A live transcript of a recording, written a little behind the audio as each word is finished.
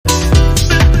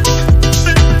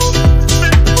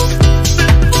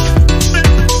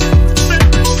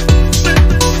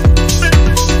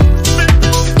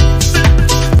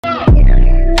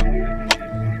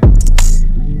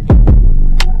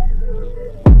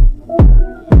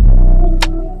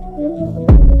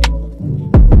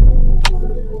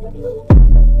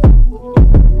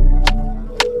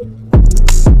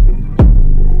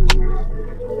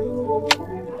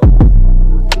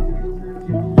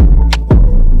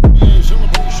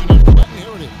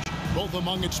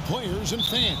among its players and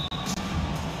fans.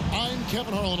 I'm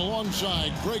Kevin Harlan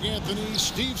alongside Greg Anthony,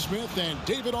 Steve Smith, and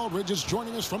David Aldridge is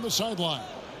joining us from the sideline.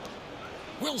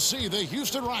 We'll see the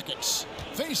Houston Rockets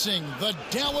facing the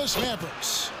Dallas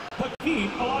Mavericks. Hakeem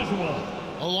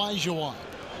Oljauwon.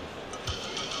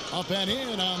 Up and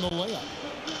in on the layup.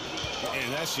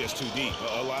 And that's just too deep.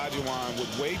 Oljauwon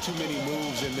with way too many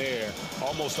moves in there,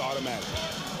 almost automatic.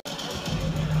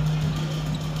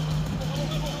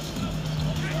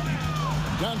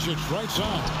 Doncic right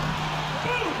side.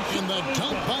 In the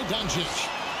dunk by Doncic.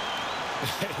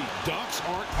 Hey, dunks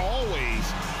aren't always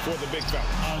for the big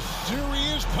fella. A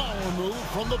serious power move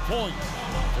from the point.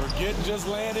 Forget just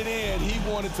landing in. He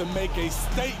wanted to make a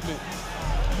statement.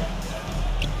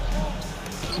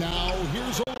 Now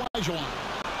here's Oljauwon.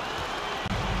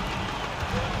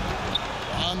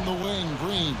 On the wing,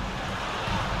 Green.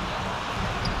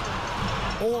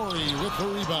 Ori with the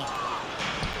rebound.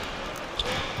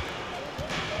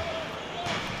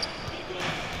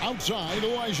 Outside,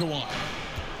 Oljauwon.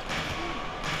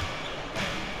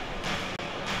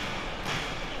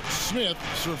 Smith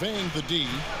surveying the D.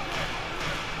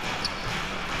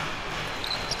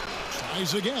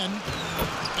 Tries again.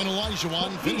 And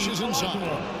Oljauwon finishes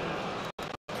inside.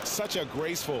 Such a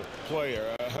graceful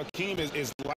player. Hakeem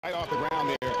is light off the ground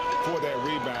there for that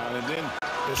rebound. And then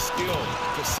the skill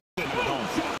to send it home.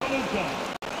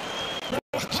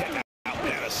 Check out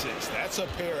that assist. That's a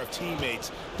pair of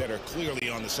teammates that are clearly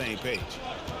on the same page.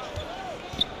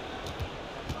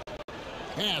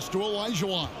 Pass to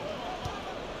Oljauwon.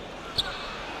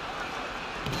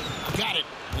 Got it.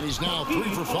 And he's now 3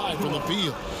 for 5 from the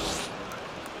field.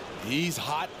 He's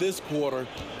hot this quarter,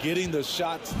 getting the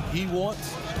shots he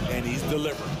wants, and he's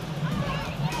delivering.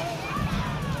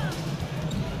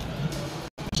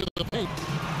 To the paint.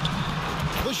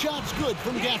 The shot's good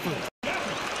from Gafford.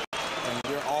 And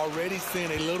we're already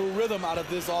seeing a little rhythm out of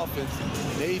this offense.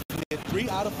 They've hit 3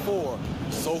 out of 4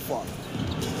 so far.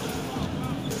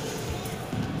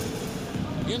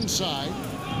 Inside.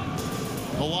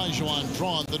 Oljauwon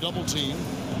drawn the double team.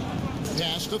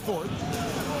 Pass to Thorpe.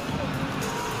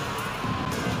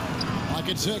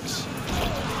 Pocket 6.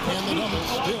 And the double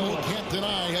still can't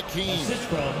deny Hakeem.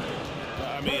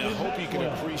 I mean, I hope you can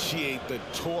appreciate the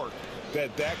torque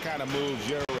that kind of move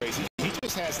generates. He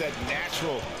just has that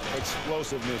natural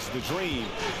explosiveness. The dream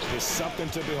is something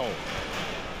to behold.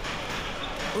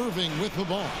 Irving with the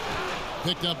ball.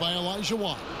 Picked up by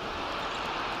Oljauwon.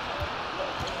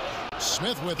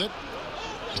 Smith with it.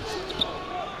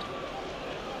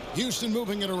 Houston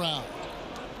moving it around.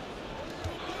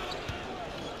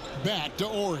 Back to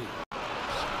Ori.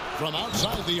 From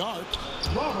outside the arc.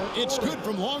 It's good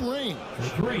from long range.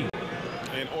 3.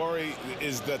 And Ori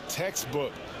is the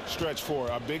textbook stretch four.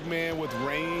 A big man with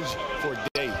range for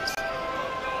days.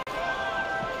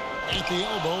 At the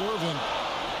elbow, Irving.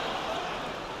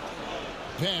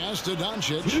 Pass to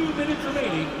Doncic. 2 minutes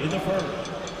remaining in the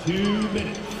first. 2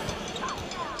 minutes.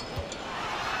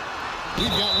 We've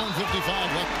got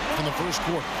 1:55 left in the first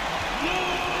quarter.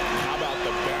 How about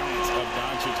the balance of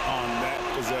Doncic on that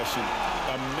possession?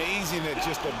 Amazing at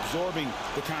just absorbing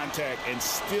the contact and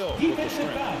still with the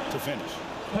strength to finish.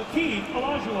 Hakeem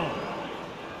Oljauwon.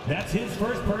 That's his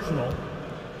first personal.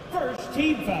 First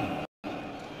team foul.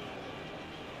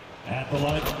 At the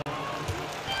line.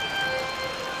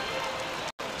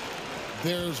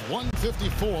 There's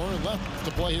 1:54 left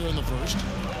to play here in the first.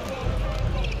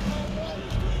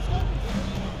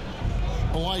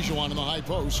 Oljauwon in the high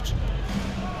post.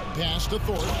 Pass to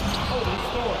Thorpe.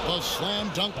 A slam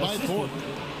dunk by Thorpe.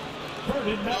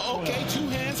 Okay, 2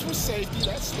 hands for safety.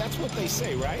 That's what they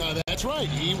say, right? That's right.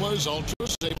 He was ultra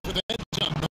safe with that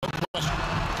dunk. No question.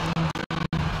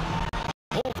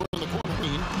 Over in the corner.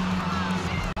 Green.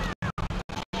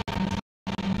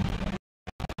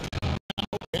 Now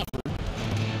Gafford.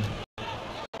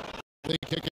 They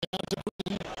kick it out to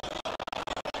Green.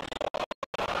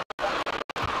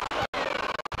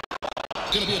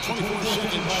 Going to be a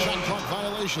 24-second shot clock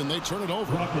violation. They turn it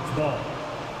over. Rockets ball.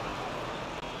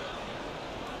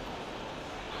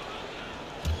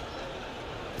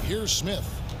 Here's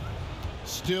Smith.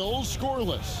 Still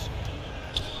scoreless.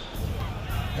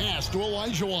 Pass to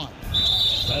Oljauwon.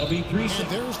 That'll be 3 seconds. And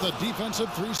there's the defensive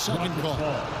 3-second call.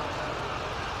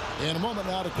 In a moment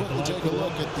now to quickly take a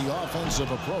look at the offensive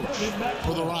approach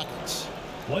for the Rockets.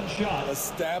 1 shot.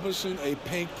 Establishing a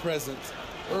paint presence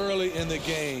early in the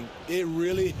game, it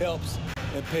really helps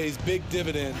and pays big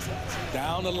dividends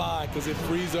down the line because it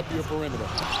frees up your perimeter.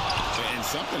 And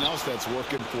something else that's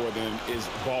working for them is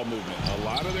ball movement. A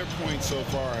lot of their points so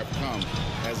far have come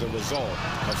as a result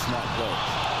of smart plays.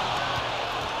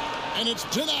 And it's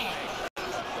denied.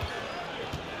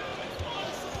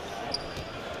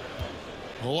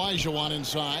 Oljauwon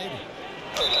inside.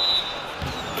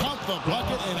 Count the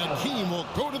bucket, and Hakeem will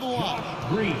go to the line.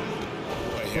 Green.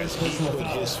 Has he put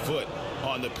his foot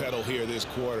on the pedal here this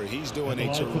quarter? He's doing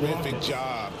a terrific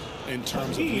job in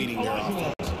terms of leading their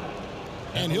offense.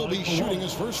 And he'll be shooting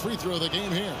his first free throw of the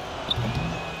game here.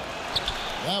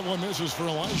 That one misses for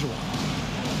Oljauwon.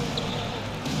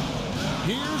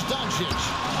 Here's Doncic.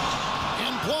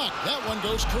 And blocked. That one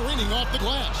goes careening off the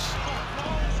glass.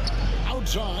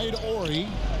 Outside, Ori.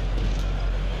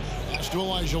 Pass to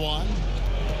Oljauwon.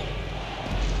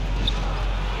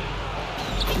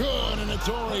 Good, and it's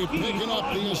Ori picking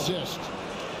up the assist.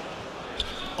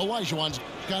 Oljauwon's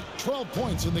got 12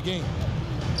 points in the game.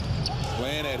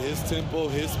 Playing at his tempo,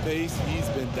 his pace. He's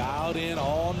been dialed in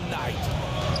all night.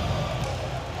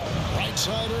 Right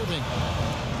side, Irving.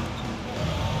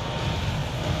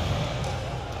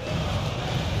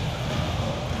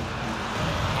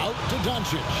 Out to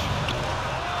Doncic.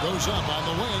 Goes up on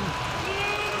the wing.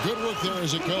 Good work there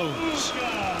as it goes.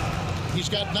 He's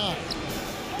got 9.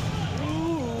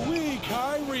 Ooh-wee,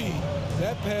 Kyrie.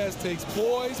 That pass takes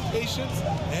poise, patience,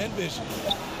 and vision.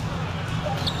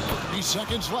 3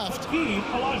 seconds left.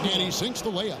 And he sinks the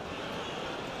layup.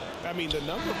 I mean, the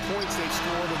number of points they've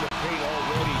scored in the paint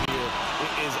already here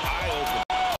is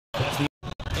eye-opening.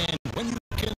 And when you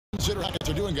consider how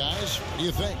they're doing, guys, what do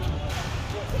you think?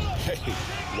 Hey,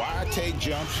 why take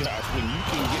jump shots when you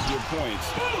can get your points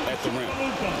at the rim?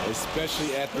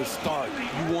 Especially at the start.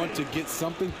 You want to get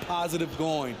something positive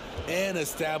going and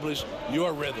establish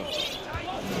your rhythm.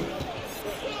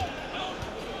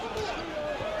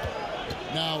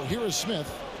 Now, here is Smith.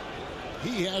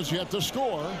 He has yet to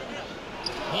score.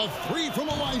 A 3 from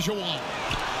Oljauwon.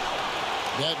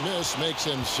 That miss makes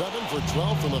him 7 for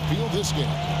 12 from the field this game.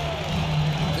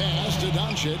 Pass to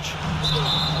Doncic.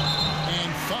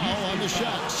 And foul on the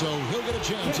shot, so he'll get a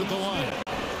chance at the line.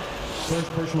 First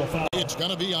personal foul. It's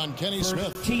going to be on Kenny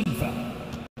Smith. Team foul.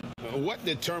 What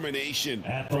determination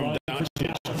from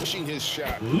Doncic, pushing his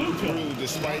shot through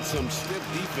despite some stiff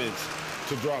defense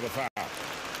to draw the foul.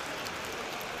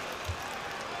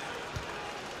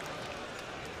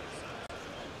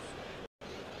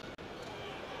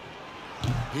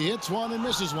 He hits one and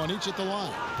misses one, each at the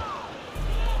line.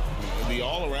 The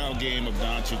all-around game of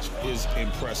Doncic is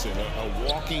impressive. A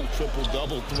walking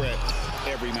triple-double threat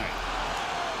every night.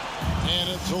 And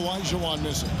it's Oljauwon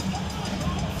missing.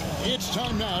 It's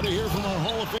time now to hear from our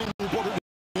Hall of Fame reporter,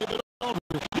 David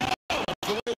Aldridge.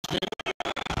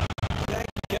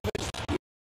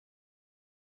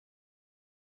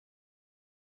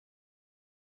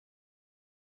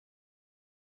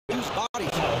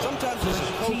 Sometimes as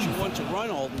a coach you want to run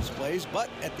all these plays, but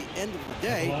at the end of the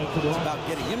day, it's about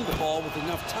getting him the ball with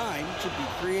enough time to be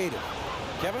creative.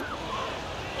 Kevin?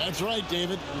 That's right,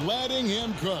 David. Letting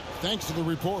him cook. Thanks to the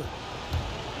report.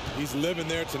 He's living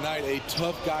there tonight, a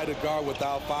tough guy to guard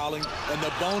without fouling. And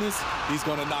the bonus, he's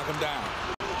going to knock him down.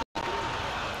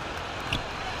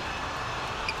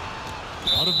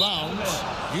 Out of bounds.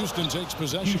 Houston takes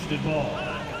possession. Houston ball.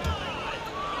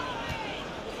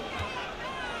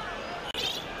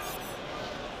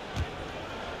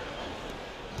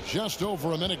 Just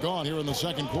over a minute gone here in the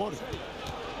second quarter.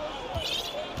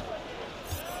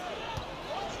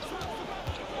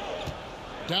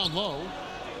 Down low.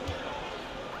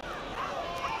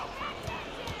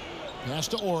 Pass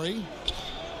to Ori.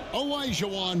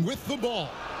 Oljauwon with the ball.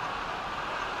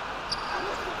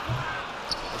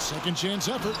 A second chance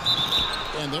effort.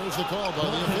 And there's the call by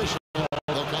the official.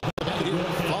 They'll come back here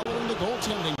following the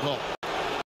goaltending call.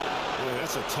 Yeah,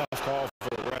 that's a tough call for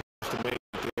the ref to make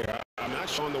there. I'm not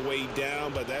showing the way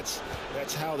down, but that's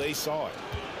how they saw it.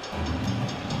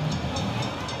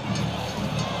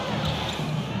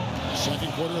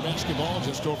 Second quarter of basketball,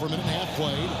 just over a minute and a half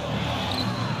played.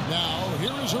 Now,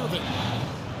 here is Irving.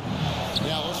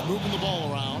 Dallas moving the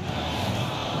ball around.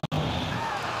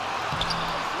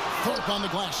 Thorpe on the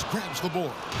glass, grabs the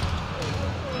board.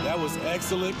 That was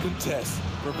excellent contest,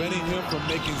 preventing him from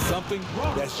making something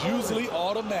that's usually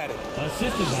automatic.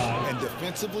 Assisted by. And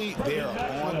defensively, they are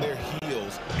on their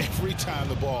heels every time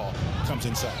the ball comes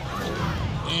inside.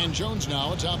 And Jones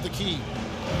now atop the key.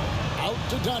 Out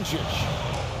to Doncic.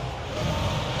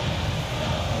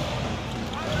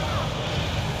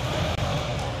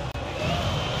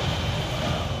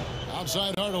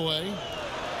 Outside Hardaway.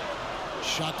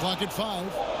 Shot clock at 5.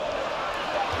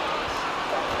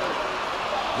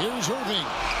 Here's Irving.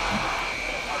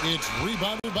 It's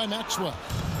rebounded by Maxwell.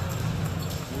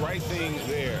 Right thing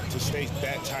there to stay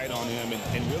that tight on him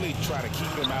and really try to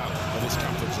keep him out of his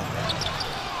comfort zone.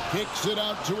 Kicks it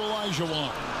out to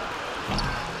Oljauwon.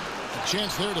 A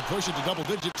chance there to push it to double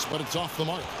digits, but it's off the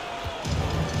mark.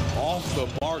 Off the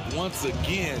mark once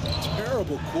again.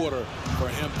 Terrible quarter for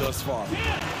him thus far.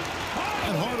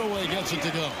 And Hardaway gets it to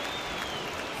go.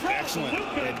 Excellent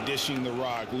at dishing the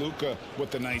rock. Luka with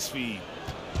the nice feed.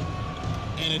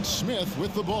 And it's Smith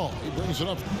with the ball. He brings it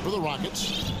up for the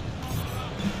Rockets.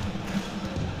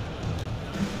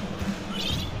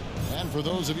 And for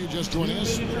those of you just joining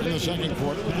us in the second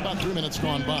quarter, with about 3 minutes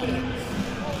gone by.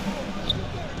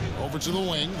 Over to the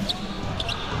wing.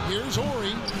 Here's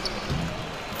Horry.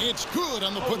 It's good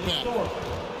on the putback.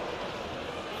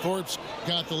 Thorpe's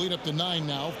got the lead up to 9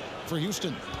 now for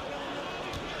Houston.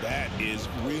 That is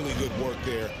really good work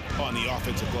there on the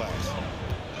offensive glass.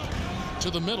 To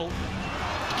the middle.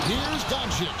 Here's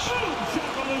Doncic.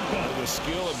 The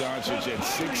skill of Doncic at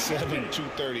 6'7",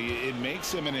 230, it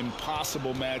makes him an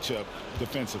impossible matchup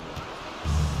defensively.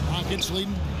 Rockets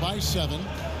leading by 7.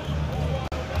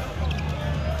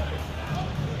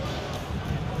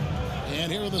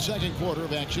 And here in the second quarter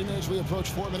of action as we approach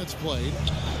 4 minutes played.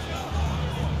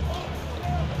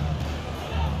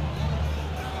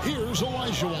 Here's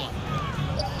Oljauwon.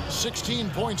 16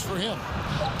 points for him.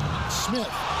 Smith.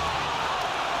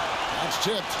 That's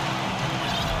tipped.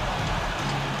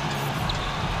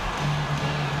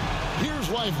 Here's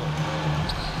Weifel.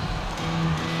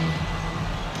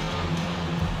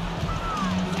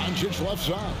 Doncic left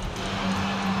side.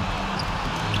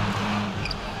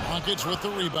 Rockets with the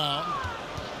rebound.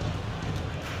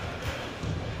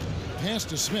 Pass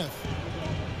to Smith.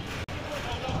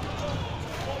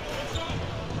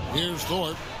 Here's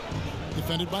Thorpe.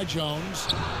 Defended by Jones.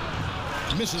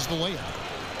 Misses the layup.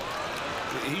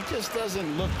 He just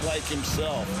doesn't look like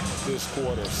himself this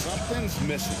quarter. Something's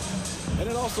missing. And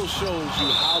it also shows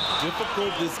you how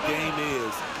difficult this game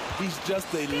is. He's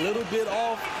just a little bit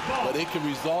off, but it can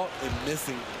result in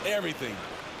missing everything.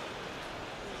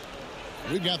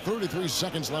 We've got 33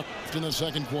 seconds left in the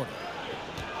second quarter.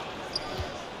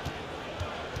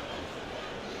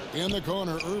 In the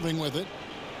corner, Irving with it.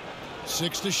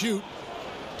 6 to shoot.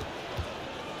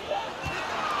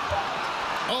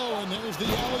 Oh, and there's the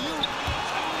alley-oop.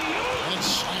 And it's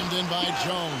slammed in by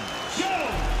Jones.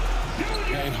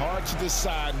 And hard to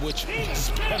decide which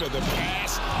is better, the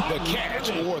pass, the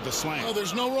catch, or the slam. Oh,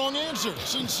 there's no wrong answer.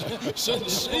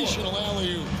 Sensational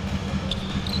alley-oop.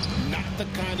 Not the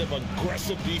kind of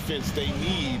aggressive defense they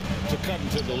need to cut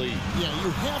into the lead. Yeah,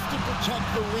 you have to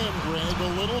protect the rim, Greg,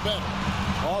 a little better.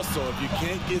 Also, if you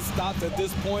can't get stopped at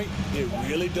this point, it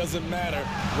really doesn't matter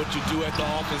what you do at the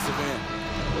offensive end.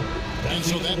 And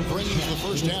so that brings the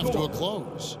first half to a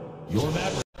close. Your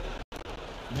Mavericks.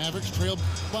 Mavericks trailed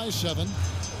by 7.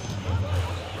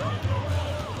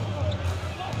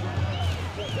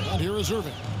 And here is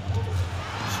Irving.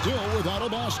 Still without a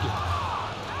basket.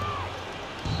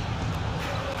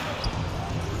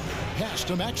 Pass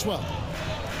to Maxwell.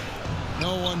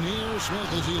 No one near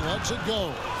Smith as he lets it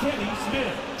go. Kenny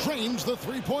Smith. Drains the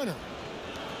three-pointer.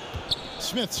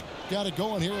 Smith's got it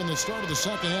going here in the start of the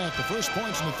second half. The first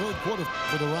points in the third quarter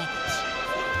for the Rockets.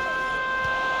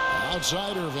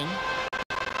 Outside Irving.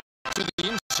 To the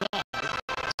inside.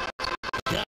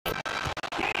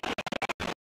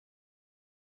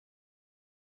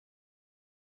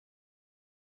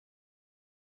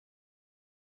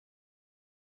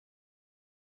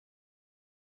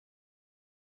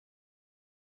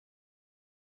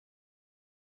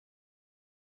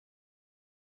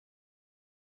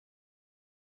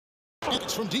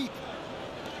 It's from deep.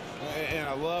 And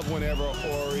I love whenever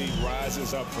Horry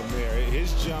rises up from there.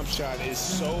 His jump shot is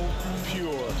so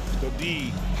pure, the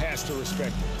D has to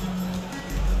respect it.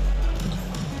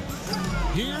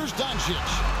 Here's Doncic.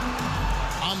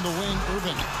 On the wing,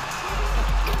 Irving.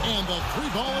 And the three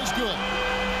ball is good.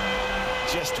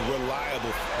 Just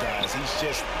reliable, guys. He's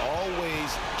just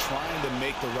always trying to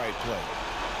make the right play.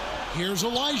 Here's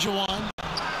Oljauwon.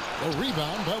 The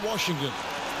rebound by Washington.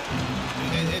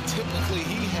 And typically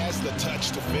he has the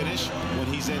touch to finish when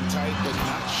he's in tight, but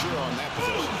not sure on that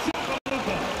position.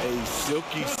 A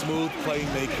silky smooth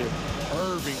playmaker.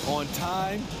 Irving on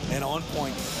time and on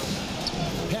point.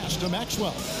 Pass to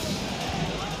Maxwell.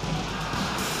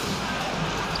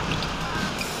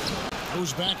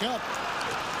 Goes back up.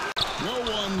 No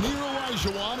one near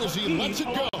Oljauwon as he lets it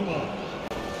go.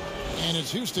 And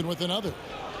it's Houston with another.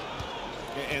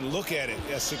 And look at it,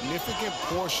 a significant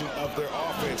portion of their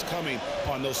offense coming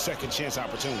on those second chance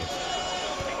opportunities.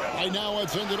 Right now,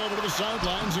 let's send it over to the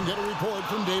sidelines and get a report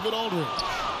from David Aldridge.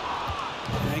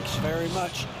 Thanks very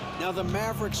much. Now, the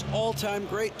Mavericks' all-time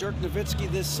great Dirk Nowitzki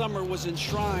this summer was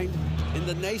enshrined in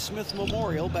the Naismith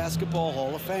Memorial Basketball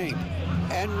Hall of Fame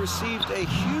and received a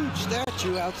huge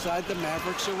statue outside the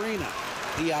Mavericks arena.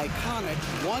 The iconic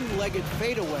one-legged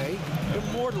fadeaway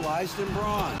immortalized in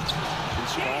bronze.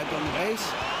 Inscribed on the base,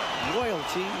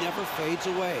 loyalty never fades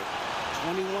away.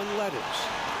 21 letters,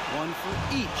 one for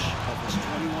each of his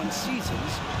 21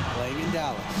 seasons playing in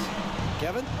Dallas.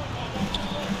 Kevin?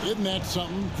 Isn't that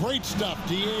something? Great stuff,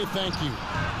 D.A. Thank you.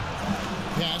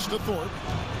 Pass to Thorpe.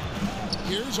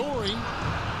 Here's Ori.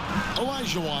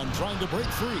 Oljauwon trying to break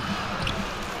free.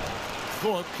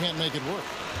 Thorpe can't make it work.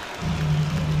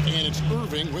 And it's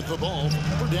Irving with the ball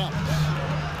for Dallas.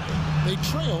 They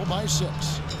trail by 6.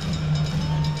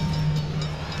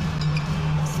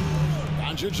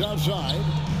 Doncic outside.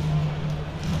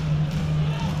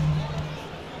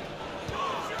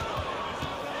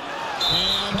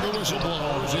 And the whistle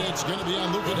blows. It's going to be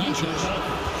on Luka Doncic.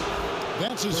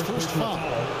 That's his first foul.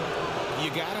 You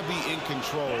got to be in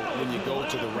control when you go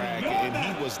to the rack, and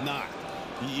he was not.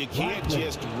 You can't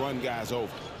just run guys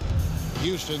over.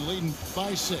 Houston leading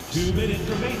by 6. 2 minutes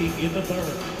remaining in the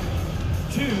third.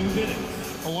 2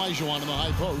 minutes. Oljauwon in the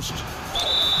high post.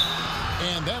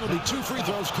 And that'll be 2 free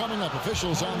throws coming up.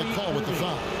 Officials on the call with the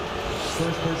foul.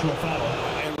 First personal foul.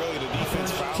 And really the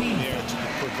defense fouling there to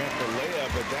prevent the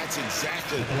layup, but that's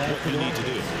exactly what you need to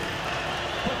do.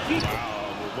 Wow.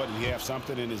 What, did he have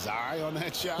something in his eye on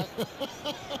that shot?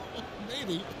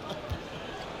 Maybe.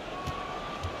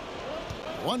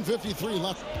 1:53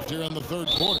 left here in the third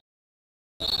quarter.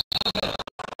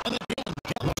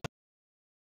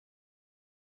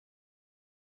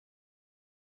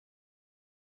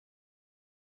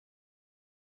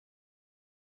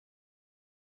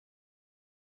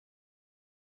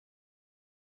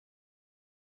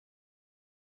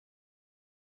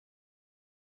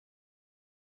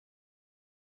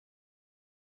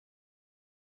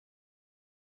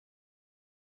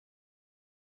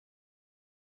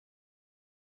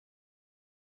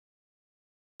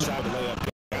 Side layup,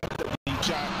 deep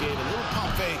shot, gave a little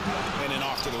pump fake, and then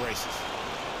off to the races.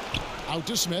 Out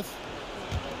to Smith.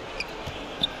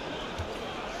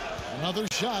 Another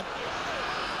shot.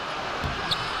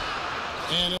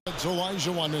 And it's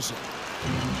Oljauwon missing.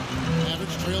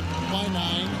 Average trailed by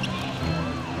 9.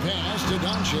 Pass to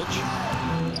Doncic.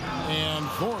 And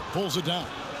Thorpe pulls it down.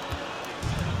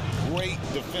 Great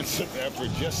defensive effort,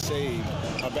 just saved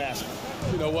a basket.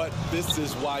 You know what? This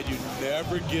is why you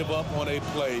never give up on a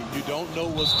play. You don't know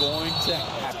what's going to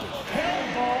happen.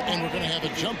 And we're going to have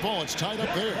a jump ball. It's tied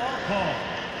up there.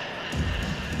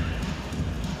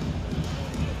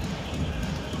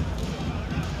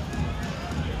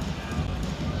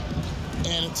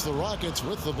 And it's the Rockets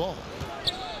with the ball.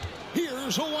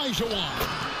 Here's Oljauwon.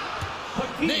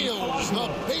 Nails the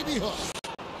baby hook.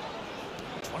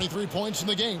 23 points in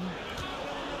the game.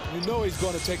 You know he's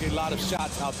going to take a lot of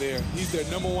shots out there. He's their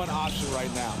 #1 option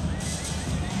right now.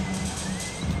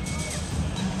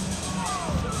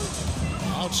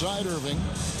 Outside Irving.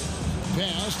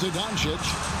 Pass to Doncic.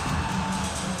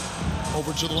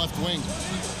 Over to the left wing.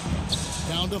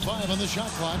 Down to 5 on the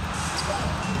shot clock.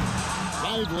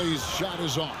 Lively's shot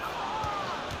is off.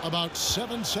 About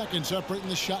 7 seconds separating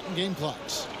the shot and game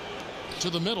clocks. To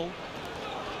the middle.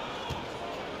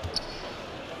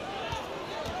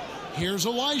 Here's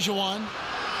Oljauwon.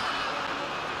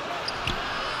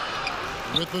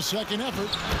 With the second effort.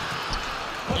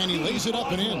 And he lays it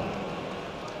up and in.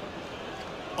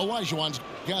 Oljauwon's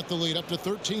got the lead up to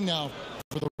 13 now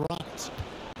for the Rockets.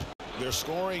 They're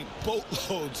scoring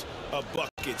boatloads of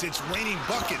buckets. It's raining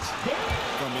buckets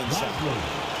from inside.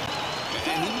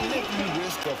 And even if you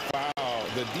risk a foul,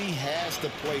 the D has to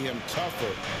play him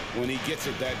tougher when he gets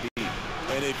it that deep.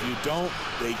 And if you don't,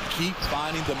 they keep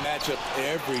finding the matchup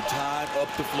every time up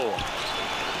the floor.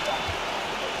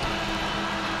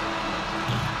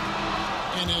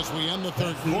 And as we end the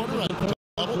third quarter, a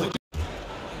double-digit.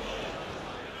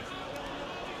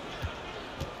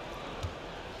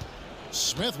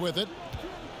 Smith with it.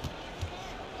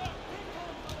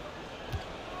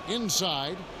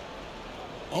 Inside.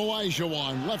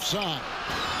 Oljauwon left side.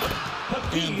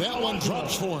 And that one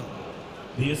drops for him.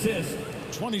 The assist.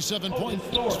 27 points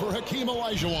for Hakeem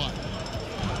Oljauwon.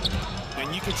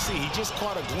 And you can see he just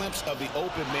caught a glimpse of the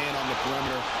open man on the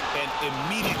perimeter and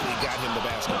immediately got him the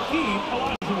basket.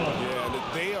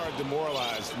 Yeah, they are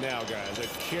demoralized now, guys. A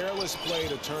careless play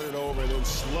to turn it over and then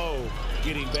slow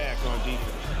getting back on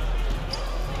defense.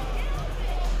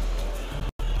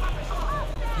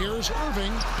 Here's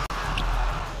Irving.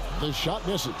 The shot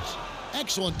misses.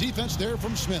 Excellent defense there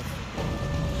from Smith.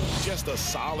 Just a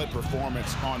solid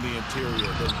performance on the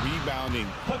interior. The rebounding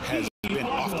has been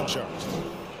off the charts.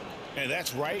 And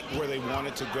that's right where they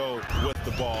wanted to go with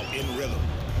the ball in rhythm.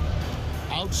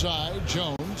 Outside,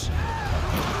 Jones.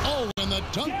 Oh, and the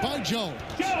dunk by Jones.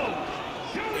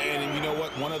 And you know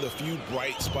what? One of the few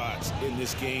bright spots in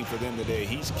this game for them today.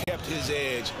 He's kept his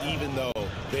edge even though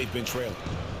they've been trailing.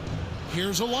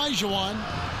 Here's Oljauwon.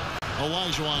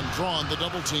 Oljauwon drawn the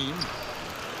double team.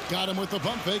 Got him with the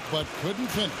pump fake, but couldn't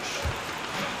finish.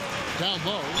 Down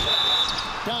low.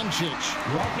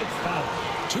 Doncic. Rockets foul.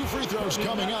 2 free throws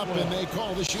coming up, and they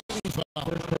call the shooting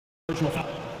foul.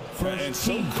 And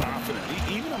so confident.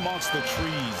 Even amongst the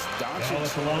trees,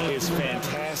 Doncic is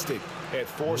fantastic at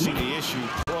forcing the issue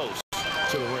close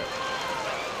to the rim.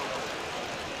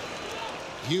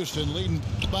 Houston leading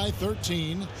by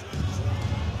 13.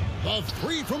 A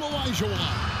 3 from Oljauwon.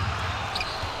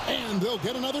 And they'll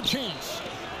get another chance.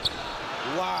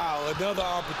 Wow, another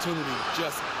opportunity.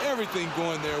 Just everything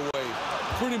going their way.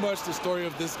 Pretty much the story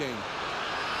of this game.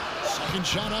 Second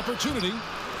shot opportunity.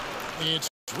 It's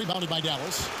rebounded by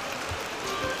Dallas.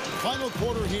 Final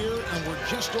quarter here, and we're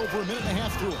just over a minute and a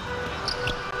half through it.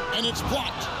 And it's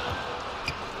blocked.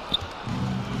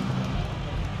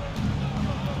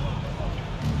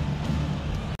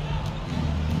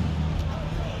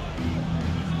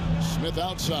 Smith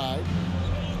outside.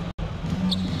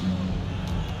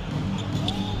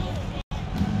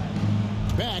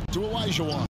 Back to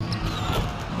Oljauwon.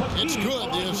 It's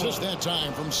good. The assist that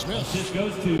time from Smith. Assist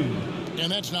goes to.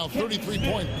 And that's now 33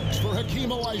 points for Hakeem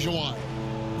Oljauwon.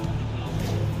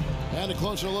 And a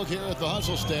closer look here at the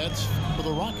hustle stats for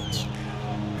the Rockets.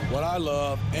 What I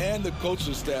love, and the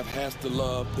coaching staff has to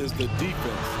love, is the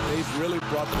defense. They've really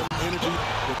brought the energy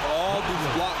with all these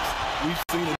blocks we've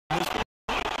seen in this game.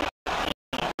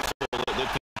 They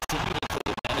continue to take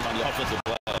advantage on the offensive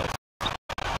glass.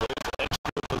 Those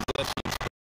extra possessions.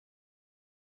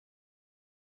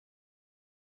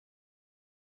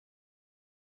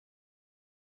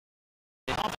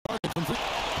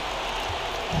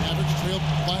 Average trailed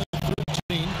by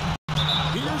 13.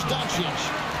 Here's Doncic.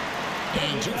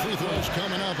 And 2 free throws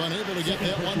coming up. Unable to get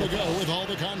that one to go with all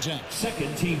the contact.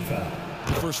 Second team foul.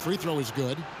 The first free throw is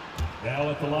good. Now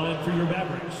at the line for your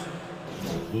Mavericks,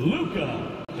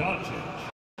 Luka Doncic.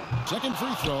 Second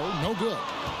free throw, no good.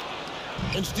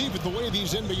 And Steve, with the way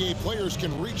these NBA players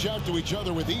can reach out to each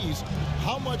other with ease,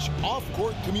 how much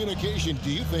off-court communication do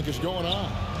you think is going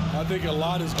on? I think a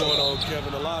lot is going on,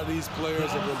 Kevin. A lot of these players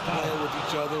have been playing with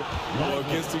each other or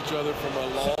against each other from a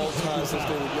long time since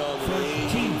they were young and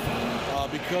age.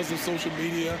 Because of social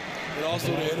media and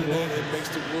also the internet, it makes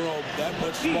the world that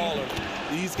much smaller.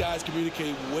 These guys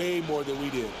communicate way more than we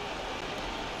did.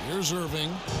 Here's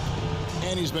Irving.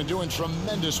 And he's been doing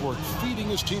tremendous work feeding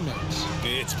his teammates.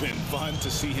 It's been fun to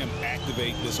see him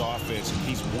activate this offense.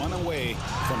 He's 1 away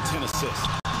from 10 assists.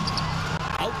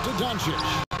 Out to Doncic.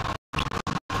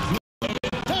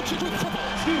 Doncic with trouble.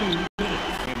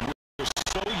 And we're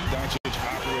so used to Doncic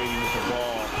operating with the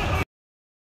ball.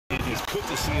 It is good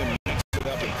to see him mix it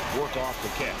up and work off the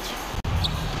catch.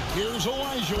 Here's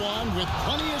Oljauwon with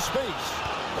plenty of space.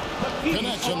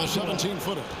 Connects on the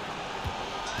 17-footer.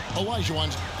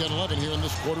 Oljauwon's got 11 here in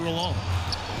this quarter alone.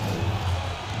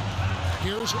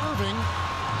 Here's Irving.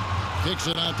 Kicks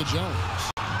it out to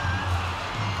Jones.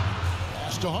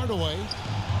 Pass to Hardaway.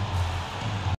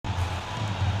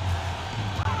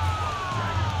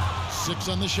 Six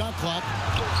on the shot clock.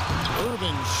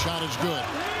 Irving's shot is good.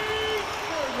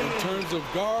 In terms of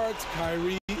guards,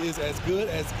 Kyrie is as good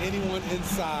as anyone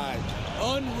inside.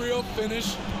 Unreal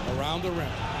finish around the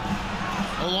rim.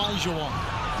 Oljauwon.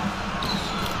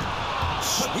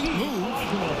 Sweet move.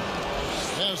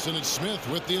 Yes, and it's Smith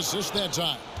with the assist that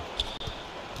time.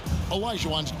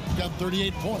 Oljauwon's got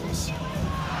 38 points.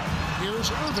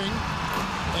 Here's Irving,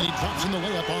 and he drops in the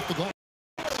layup off the glass.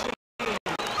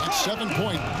 That's 7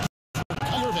 points for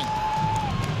Irving.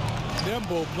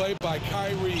 Nimble play by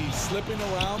Kyrie, slipping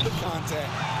around the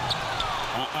contact.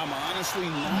 I'm honestly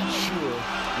not sure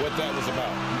what that was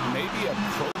about. Maybe a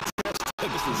protest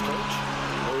against his coach?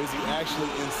 Or is he actually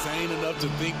insane enough to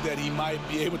think that he might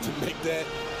be able to make that?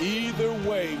 Either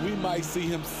way, we might see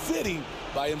him sitting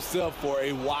by himself for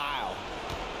a while.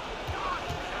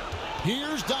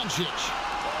 Here's Doncic.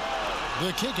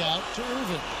 The kick out to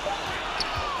Irving.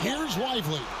 Here's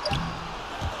Lively.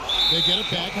 They get it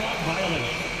back.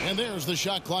 And there's the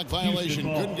shot clock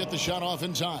violation. Couldn't get the shot off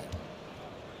in time.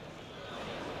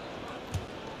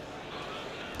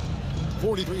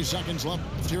 43 seconds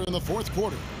left here in the fourth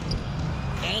quarter.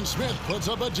 And Smith puts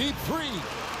up a deep three.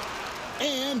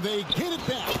 And they get it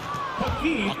back.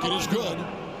 Bucket is good.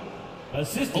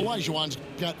 Oljauwon's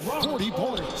got 40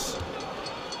 points.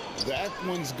 That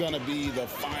one's going to be the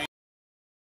final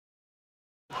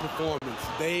performance.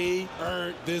 They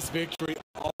earned this victory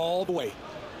all the way.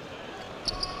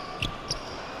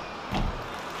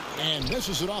 And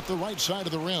misses it off the right side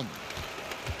of the rim.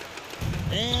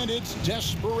 And it's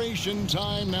desperation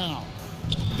time now.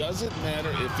 Doesn't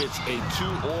matter if it's a 2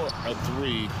 or a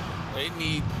 3. They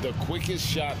need the quickest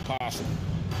shot possible.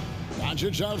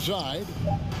 Doncic outside.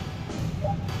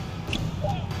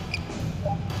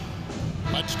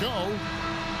 Let's go.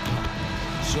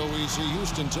 So we see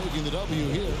Houston taking the W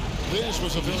here. This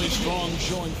was a very strong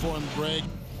showing for him, Greg.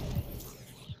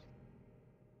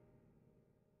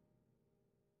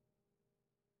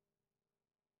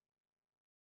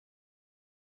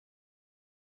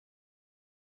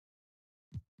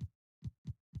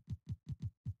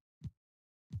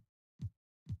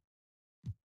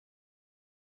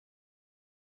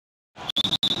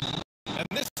 And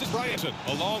this is Bryson,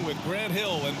 along with Grant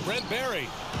Hill and Brent Barry.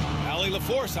 Allie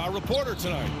LaForce, our reporter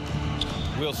tonight.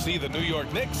 We'll see the New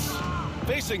York Knicks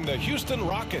facing the Houston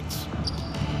Rockets.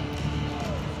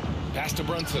 Pass to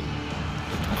Brunson.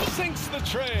 Sinks the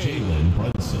tray. Jalen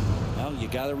Brunson. Well, you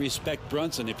got to respect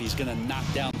Brunson if he's going to knock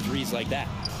down threes like that.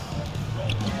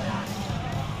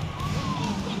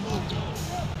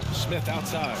 Smith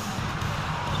outside.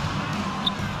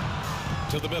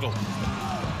 To the middle.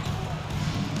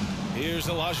 Here's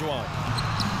Oljauwon.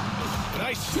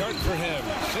 Nice start for him.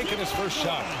 Sinking his first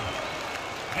shot.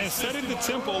 And setting the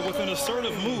tempo with an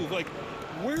assertive move. Like,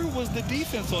 where was the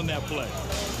defense on that play?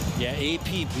 Yeah,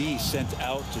 APB sent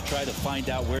out to try to find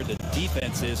out where the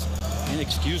defense is.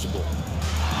 Inexcusable.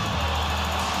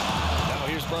 Now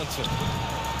here's Brunson.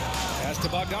 Pass to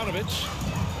Bogdanovich.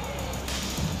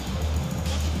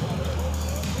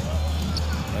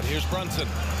 And here's Brunson.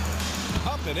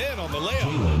 Up and in on the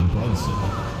layup. Jalen Brunson.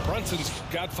 Brunson's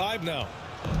got 5 now.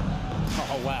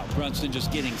 Oh, wow. Brunson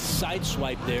just getting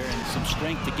sideswiped there and some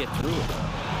strength to get through it.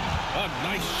 A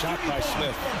nice shot by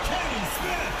Smith.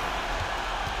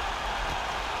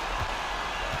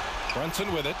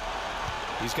 Brunson with it.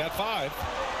 He's got 5.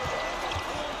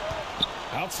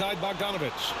 Outside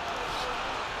Bogdanovich.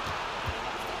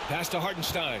 Pass to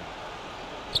Hartenstein.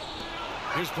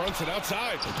 Here's Brunson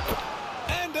outside.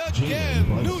 And again,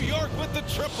 New York with the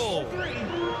triple.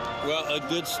 Well, a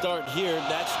good start here.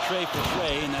 That's Trey for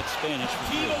Trey, and that's Spanish for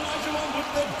Hakeem Oljauwon with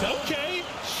the dunk. Okay,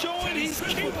 showing he's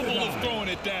capable of throwing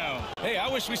it down. Hey, I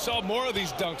wish we saw more of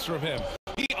these dunks from him.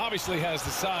 He obviously has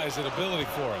the size and ability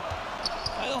for it.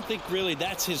 I don't think really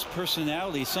that's his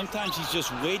personality. Sometimes he's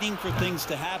just waiting for things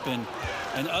to happen,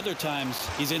 and other times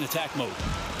he's in attack mode.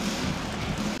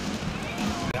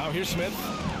 Now here's Smith.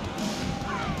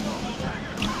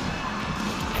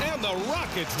 And the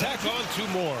Rockets tack on 2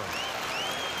 more.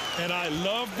 And I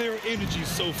love their energy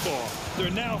so far.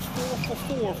 They're now 4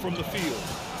 for 4 from the field.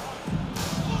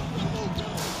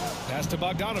 Pass to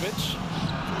Bogdanovich.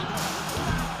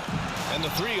 And the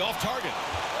 3 off target.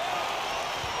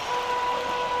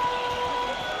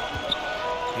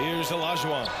 Here's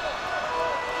Oljauwon.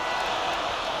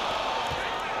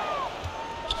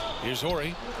 Here's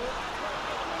Horry.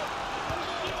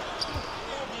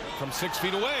 From 6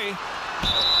 feet away.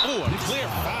 Oh, a clear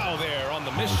foul there on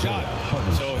the missed shot.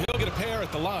 So he'll get a pair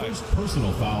at the line. First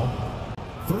personal foul.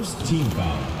 First team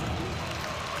foul.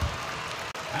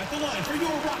 At the line for your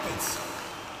Rockets,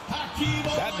 Hakeem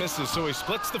Oljauwon. That misses, so he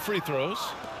splits the free throws.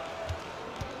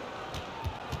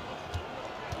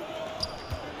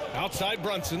 Outside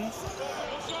Brunson.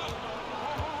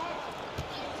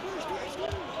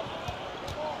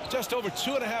 Just over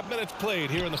 2.5 minutes played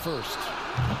here in the first.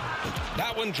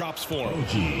 That one drops for him. OG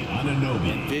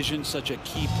Anunoby. Envision such a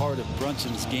key part of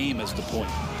Brunson's game as the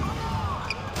point.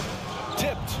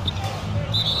 Tipped.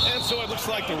 And so it looks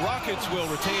like the Rockets will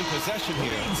retain possession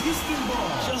here.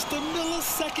 Just a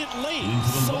millisecond late.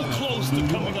 So close to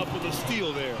coming up with a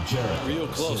steal there. Real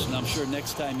close, and I'm sure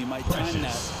next time you might time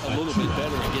that a little bit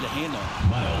better and get a hand on it.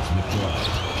 Miles McBride.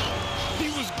 He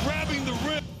was grabbing the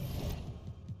rim.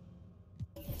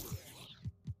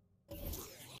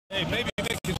 Hey, maybe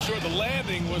making sure the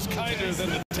landing was kinder than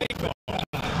the takeoff.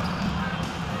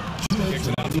 Kicks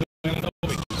it out to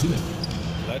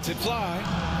Anunoby. Lets it fly.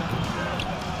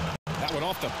 That one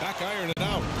off the back iron and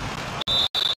out.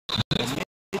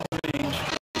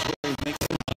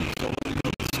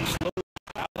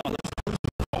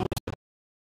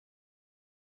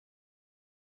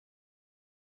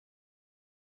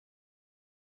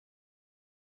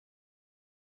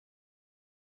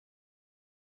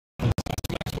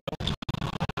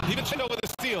 DiVincenzo with a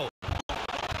steal.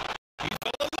 He's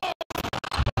on the low.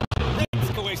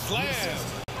 Breakaway slam.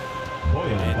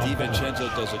 And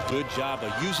DiVincenzo does a good job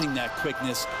of using that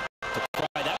quickness to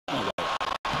pry that one away.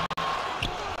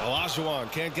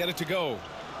 Oljauwon can't get it to go.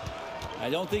 I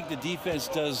don't think the defense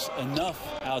does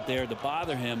enough out there to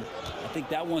bother him. I think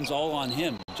that one's all on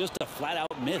him. Just a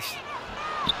flat-out miss.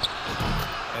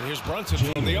 And here's Brunson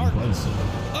from the arc. Brunson.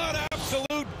 An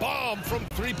absolute bomb from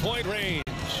three-point range.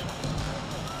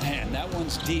 Man, that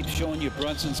one's deep, showing you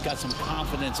Brunson's got some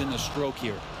confidence in the stroke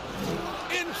here.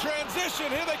 In transition,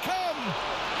 here they come.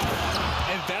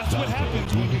 And that's what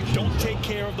happens when you don't take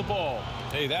care of the ball.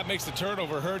 Hey, that makes the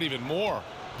turnover hurt even more.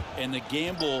 And the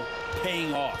gamble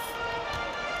paying off.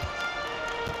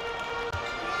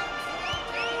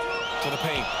 To the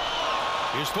paint.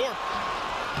 Here's Thorpe.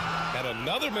 And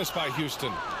another miss by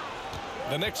Houston.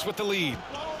 The Knicks with the lead.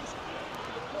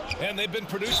 And they've been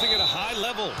producing at a high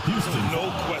level. Houston,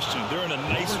 no question. They're in a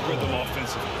nice rhythm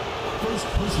offensively. First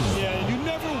personal. Yeah, you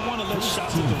never want to let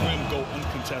shots at the rim go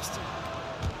uncontested.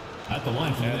 At the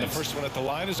line for And the next. first one at the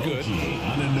line is good.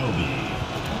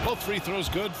 Anunoby. Both free throws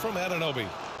good from Anunoby.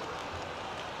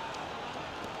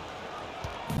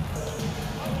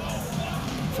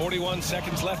 .41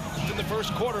 seconds left in the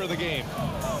first quarter of the game.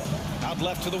 Out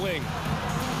left to the wing.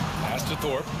 Pass to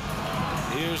Thorpe.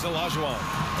 Here's Oljauwon.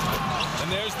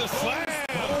 And there's the slam.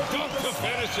 Dunk to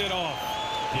finish it off.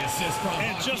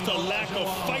 And just a lack of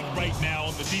fight right now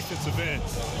on the defensive end.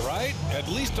 Right? At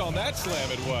least on that slam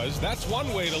it was. That's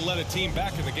one way to let a team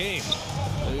back in the game.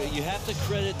 You have to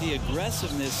credit the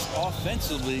aggressiveness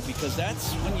offensively, because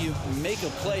that's when you make a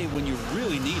play when you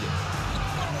really need it.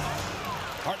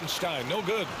 Hartenstein, no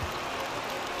good.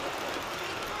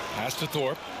 Pass to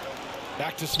Thorpe.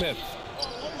 Back to Smith.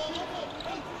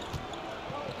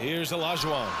 Here's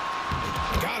Oljauwon.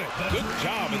 Got it. Good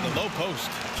job in the low post.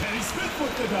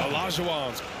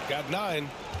 Olajuwon's got 9.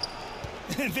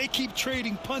 And they keep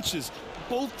trading punches.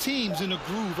 Both teams in a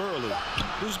groove early.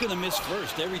 Who's going to miss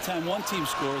first? Every time one team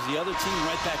scores, the other team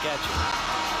right back at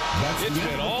you. It's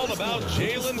been all about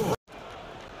Jalen.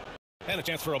 And a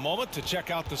chance for a moment to check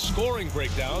out the scoring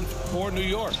breakdown for New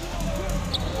York.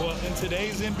 Well, in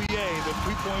today's NBA, the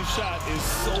three-point shot is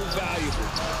so valuable.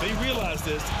 They realize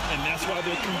this, and that's why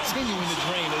they're continuing to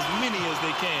drain as many as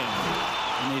they can.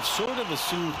 And they've sort of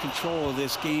assumed control of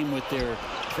this game with their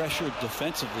pressure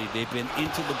defensively. They've been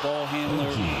into the ball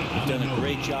handler. They've done a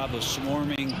great job of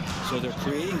swarming. So they're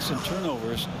creating some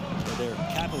turnovers that they're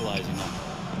capitalizing on.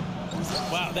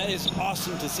 Wow, that is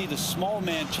awesome to see the small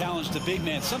man challenge the big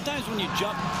man. Sometimes when you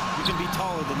jump, you can be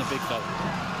taller than the big fella.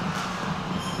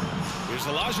 Here's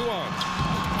Oljauwon.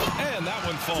 And that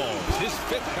one falls. His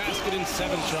 5th basket in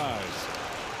 7 tries.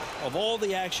 Of all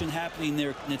the action happening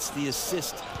there, it's the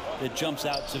assist that jumps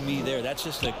out to me there. That's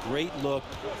just a great look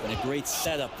and a great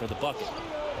setup for the bucket.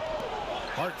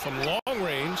 Hart from long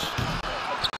range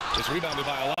is rebounded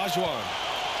by Oljauwon.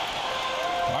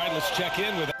 All right, let's check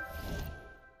in with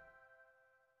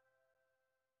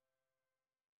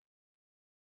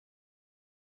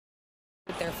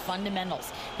their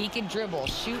fundamentals. He can dribble,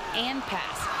 shoot, and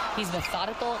pass. He's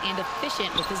methodical and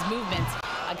efficient with his movements.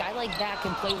 A guy like that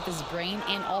can play with his brain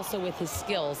and also with his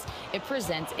skills. It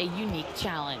presents a unique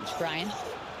challenge. Brian?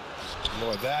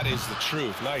 Boy, that is the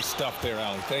truth. Nice stuff there,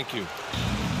 Allie. Thank you.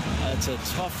 It's a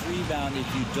tough rebound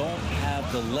if you don't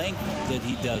have the length that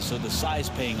he does, so the size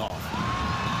paying off.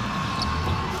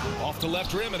 Off the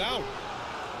left rim and out.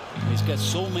 He's got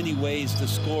so many ways to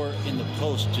score in the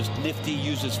post. Just nifty,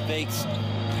 uses fakes.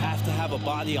 You have to have a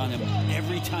body on him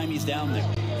every time he's down there.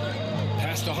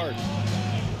 Pass to Hart.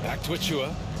 Back to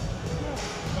Achua.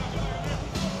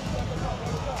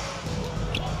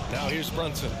 Now here's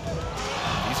Brunson.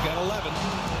 He's got 11.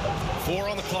 4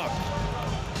 on the clock.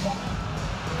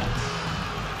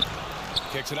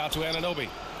 Kicks it out to Anunoby.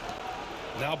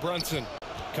 Now Brunson.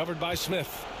 Covered by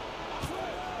Smith.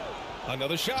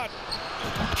 Another shot.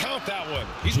 Count that one.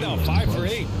 He's now 5 for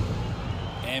 8.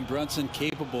 And Brunson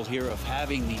capable here of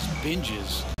having these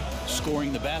binges,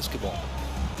 scoring the basketball.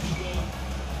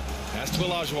 Pass to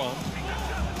Oljauwon.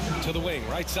 To the wing,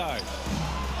 right side.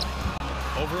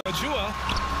 Over Achua.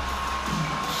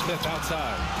 Smith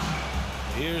outside.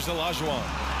 Here's Oljauwon.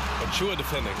 Achua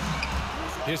defending.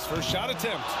 His first shot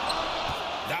attempt.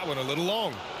 That one a little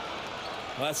long.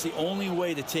 Well, that's the only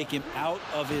way to take him out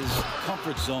of his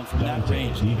comfort zone from that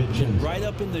range. Get right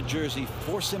up in the jersey,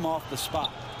 force him off the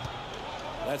spot.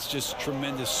 That's just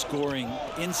tremendous scoring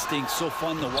instinct. So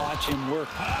fun to watch him work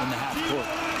in the half court.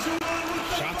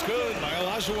 Shot's good by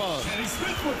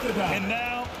Oljauwon. And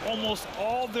now almost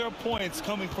all their points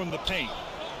coming from the paint.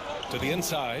 To the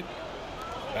inside.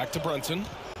 Back to Brunson.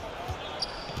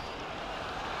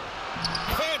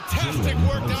 Fantastic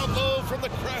work down low from the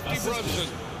crafty Brunson.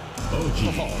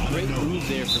 Oh, great move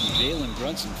there from Jalen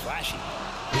Brunson, flashy.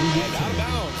 And out of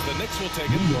bounds, the Knicks will take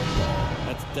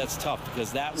it. That's tough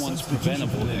because that one's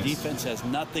preventable. The defense has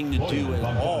nothing to do at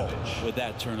all with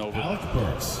that turnover. Alec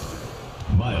Burks.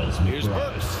 Miles Here's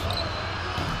McBride. Burks.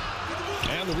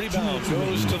 And the rebound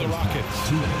goes to the Rockets.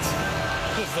 2 minutes.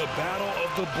 The battle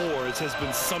of the boards has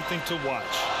been something to watch.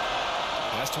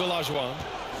 Pass to Oljauwon.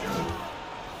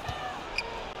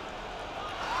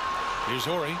 Here's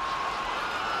Horry.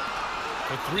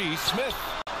 For three, Smith.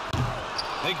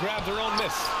 They grab their own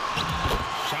miss.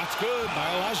 Shot's good by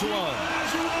Oljauwon.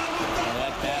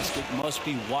 That basket must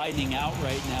be widening out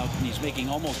right now. He's making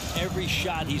almost every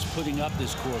shot he's putting up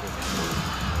this quarter.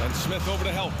 And Smith over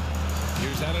to help.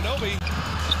 Here's Anunoby.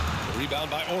 The rebound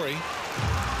by Horry.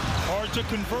 Hard to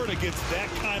convert against that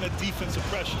kind of defensive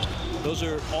pressure. Those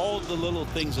are all the little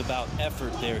things about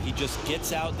effort there. He just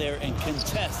gets out there and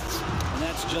contests, and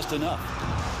that's just enough.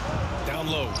 Down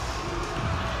low.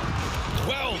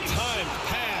 Well-timed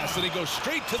pass, and he goes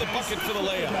straight to the bucket for the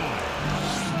layup.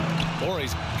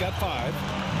 Horry's got 5.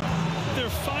 They're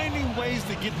finding ways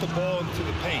to get the ball into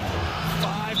the paint.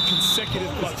 5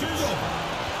 consecutive buckets.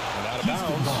 And out of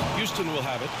bounds, Houston will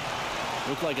have it.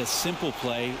 Looked like a simple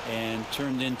play and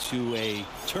turned into a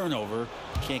turnover.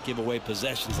 Can't give away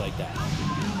possessions like that.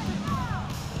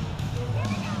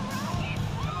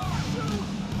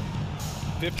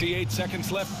 .58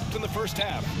 seconds left in the first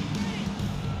half.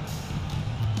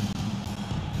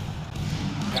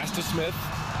 Pass to Smith.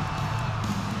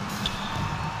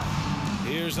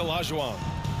 Here's Oljauwon.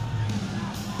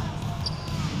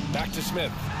 Back to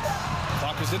Smith.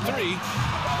 Clock is at 3.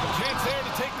 Chance there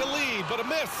to take the lead, but a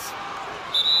miss.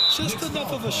 Just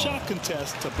enough of a shot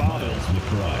contest to bother.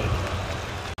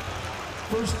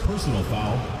 First personal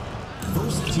foul.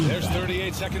 First team There's foul.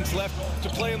 38 seconds left to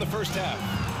play in the first half.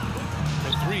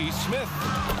 For 3, Smith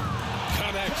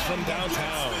connects from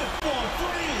downtown.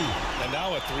 And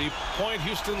now a 3-point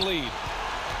Houston lead.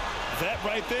 That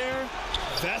right there,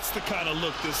 that's the kind of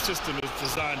look this system is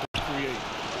designed to create.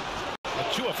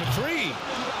 Achua for 3.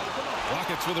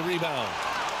 Rockets with a rebound.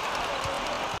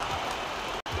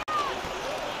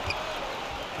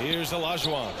 Here's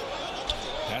Oljauwon.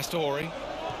 Pass to Horry.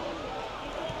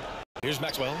 Here's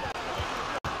Maxwell.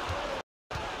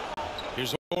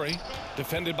 Here's Horry.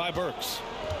 Defended by Burks.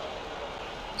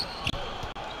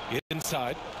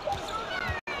 Inside.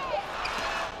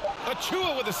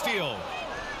 Achua with a steal.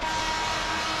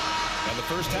 And the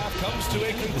first half comes to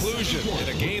a conclusion in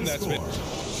a game that's been...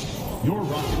 Your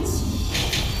Rockets.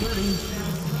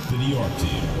 30. The New York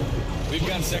team. We've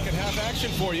got second half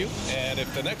action for you, and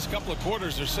if the next couple of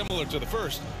quarters are similar to the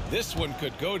first, this one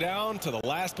could go down to the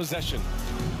last possession.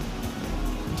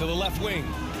 To the left wing.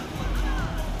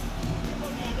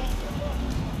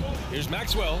 Here's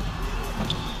Maxwell.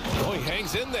 Oh, he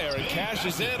hangs in there and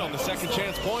cashes in on the second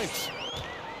chance points.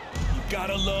 You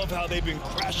gotta love how they've been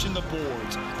crashing the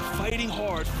boards, fighting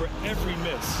hard for every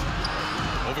miss.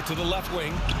 Over to the left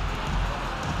wing.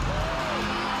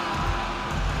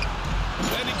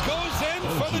 And he goes in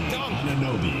for the dunk.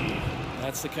 Anunoby.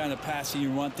 That's the kind of passing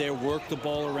you want there. Work the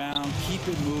ball around, keep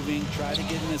it moving, try to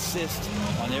get an assist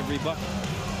on every bucket.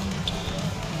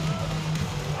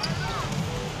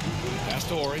 Pass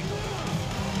to Horry.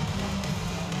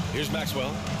 Here's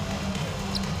Maxwell.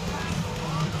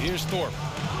 Here's Thorpe.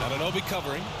 Anunoby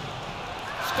covering.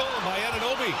 Stolen by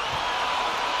Anunoby.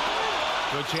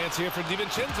 Good chance here for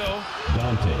DiVincenzo.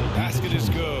 Basket is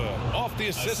good. Off the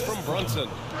assist from Brunson.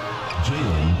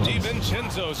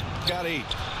 DiVincenzo's got 8.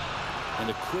 And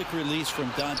a quick release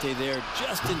from Dante there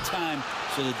just in time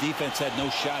so the defense had no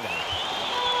shot at it.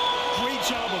 Great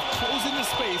job of closing the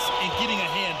space and getting a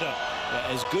hand up.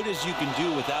 Yeah, as good as you can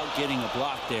do without getting a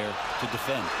block there to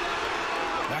defend.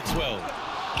 Maxwell.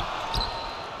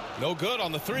 No good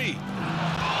on the 3.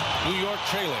 New York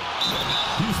trailing.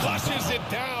 Flushes it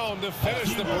down to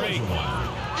finish the break.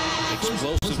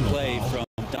 Explosive play from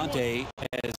Dante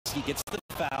as he gets the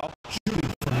foul.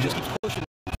 Just keeps pushing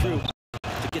through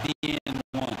to get the end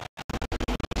one.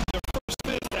 Their first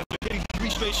miss after getting 3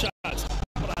 straight shots.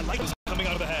 What I like is coming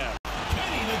out of the half.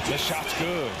 The shot's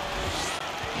good.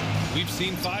 We've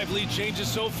seen 5 lead changes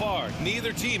so far.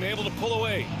 Neither team able to pull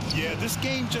away. Yeah, this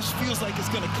game just feels like it's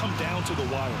going to come down to the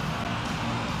wire.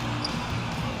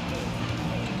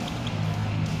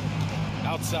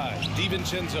 Outside,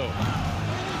 DiVincenzo.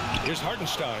 Here's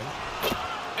Hartenstein.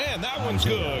 And that one's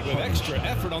good with extra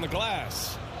effort on the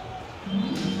glass.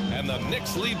 And the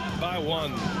Knicks lead by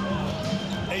 1.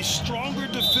 A stronger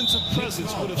defensive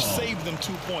presence would have saved them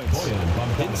 2 points.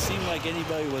 Didn't seem like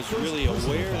anybody was really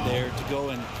aware there to go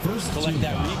and collect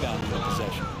that rebound in the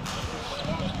possession.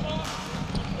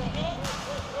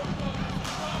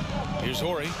 Here's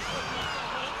Horry.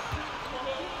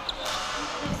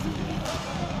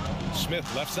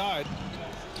 Smith left side.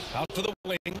 Out to the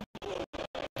wing.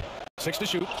 6 to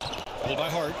shoot. Pulled by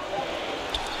Hart.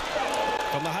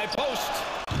 From the high post.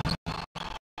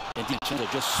 And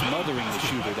DiVincenzo just smothering the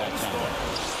shooter that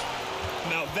time.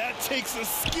 Now that takes a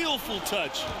skillful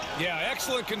touch. Yeah,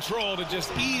 excellent control to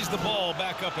just ease the ball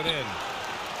back up and in.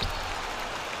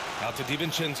 Out to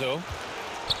DiVincenzo.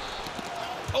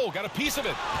 Oh, got a piece of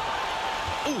it.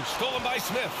 Ooh, stolen by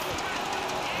Smith.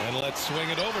 And let's swing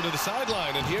it over to the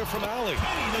sideline and hear from Allie.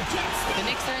 The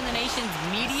Knicks are in the nation's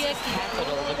media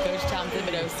capital, but Coach Tom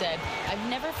Thibodeau said, I've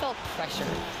never felt pressure.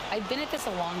 I've been at this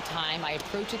a long time. I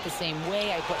approach it the same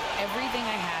way. I put everything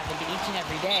I have into each and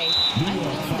every day. I'm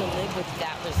willing to live with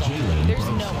that result. There's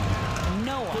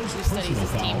no one who studies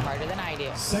this team harder than I do.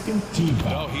 Second team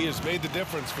foul. Oh, he has made the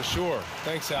difference for sure.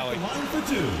 Thanks, Allie. Line for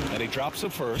two. And he drops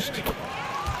it first.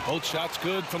 Both shots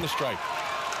good from the stripe.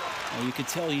 Well, you can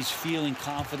tell he's feeling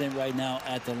confident right now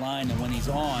at the line, and when he's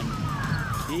on,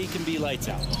 he can be lights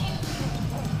out.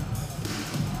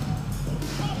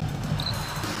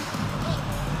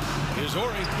 Here's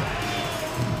Ori.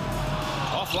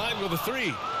 Offline with a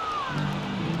three.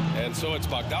 And so it's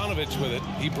Bogdanovich with it.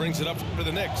 He brings it up for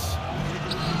the Knicks.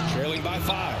 Trailing by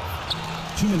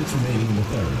 5. 2 minutes remaining in the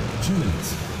third. 2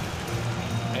 minutes.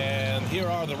 And here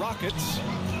are the Rockets.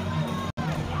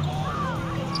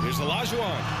 Here's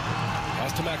Oljauwon.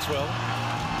 Pass to Maxwell.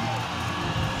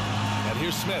 And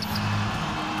here's Smith.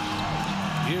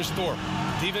 Here's Thorpe.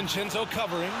 DiVincenzo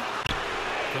covering.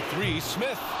 The 3,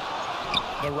 Smith.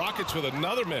 The Rockets with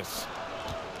another miss.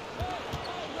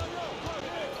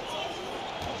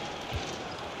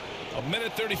 A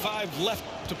minute 35 left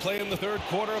to play in the third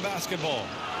quarter of basketball.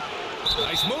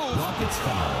 Nice move. Rockets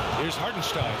foul. Here's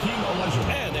Hartenstein. Hakeem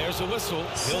Oljauwon. And there's a whistle.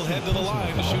 He'll head to the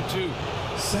line to shoot 2.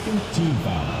 Second team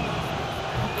foul.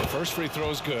 The first free throw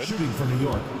is good. Shooting for New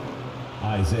York,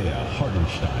 Isaiah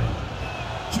Hartenstein.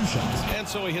 2 shots. And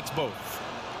so he hits both.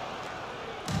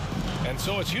 And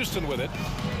so it's Houston with it.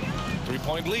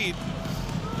 3-point lead.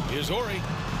 Here's Ori.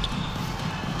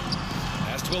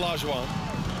 Pass to Oljauwon.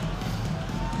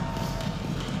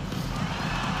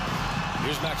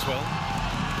 Here's Maxwell.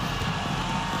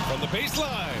 From the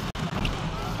baseline.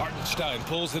 Hartenstein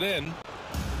pulls it in.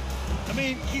 I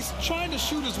mean, he's trying to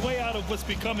shoot his way out of what's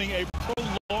becoming a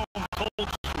prolonged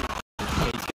culture.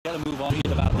 He's got to move on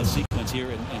about the sequence here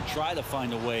and try to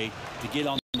find a way to get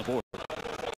on the board.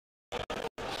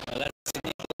 That's an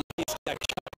easy shot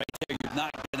right there. You're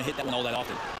not going to hit that one all that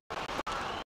often.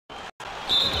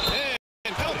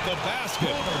 And out the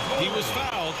basket. He was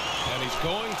fouled, and he's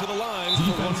going to the line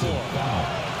for one more.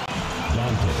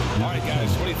 All right,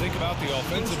 guys, what do you think about the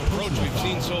offensive approach we've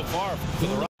seen so far for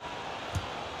the Rockets?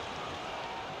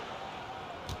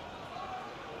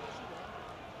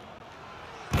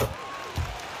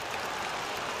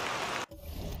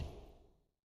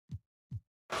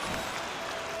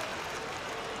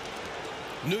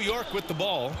 New York with the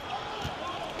ball.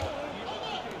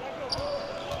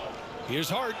 Here's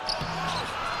Hart.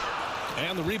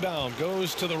 And the rebound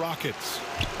goes to the Rockets.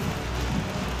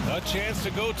 A chance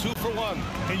to go 2 for 1.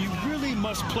 And you really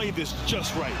must play this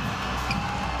just right.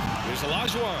 Here's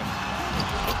Oljauwon.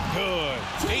 Good.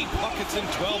 8 buckets in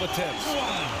 12 attempts.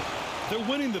 They're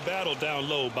winning the battle down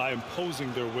low by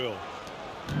imposing their will.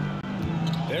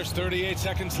 There's 38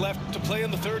 seconds left to play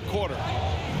in the third quarter.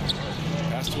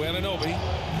 Pass to Anunoby.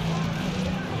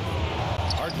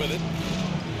 Hart with it.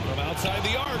 From outside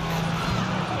the arc.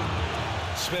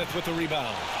 Smith with the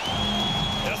rebound.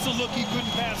 That's a look he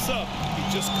couldn't pass up. He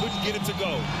just couldn't get it to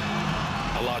go.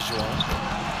 Oljauwon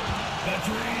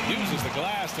uses the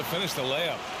glass to finish the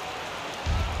layup.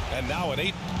 And now an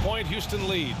 8-point Houston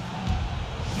lead.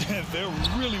 They're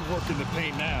really working the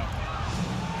paint now.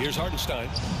 Here's Hartenstein.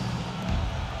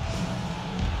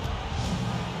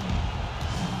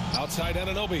 Outside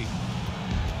Anunoby.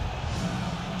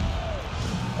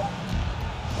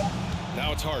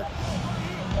 Now it's Hart.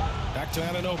 Back to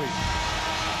Anunoby.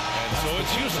 And so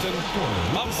it's Houston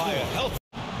up by a healthy.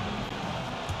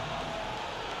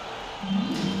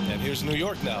 And here's New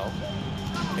York now.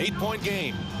 8-point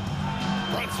game.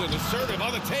 Brunson assertive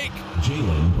on the take.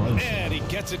 Jalen Brunson. And he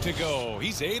gets it to go.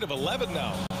 He's 8 of 11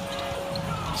 now.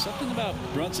 Something about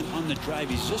Brunson on the drive.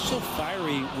 He's just so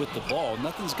fiery with the ball.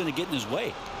 Nothing's going to get in his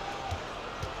way.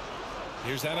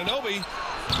 Here's Anunoby.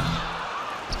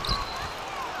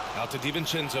 Out to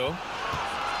DiVincenzo.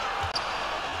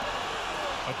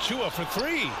 Achua for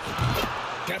 3.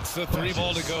 Gets the 3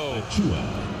 ball to go.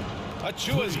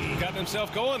 Achua's gotten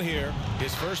himself going here.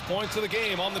 His first points of the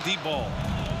game on the deep ball.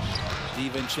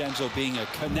 DiVincenzo being a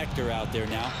connector out there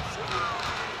now.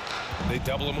 They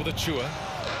double him with Achua.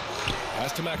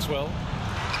 Pass to Maxwell.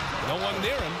 No one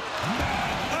near him.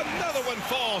 Another one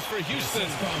falls for Houston.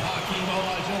 Hakeem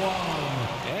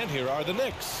Oljauwon. And here are the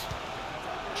Knicks.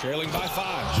 Trailing by 5.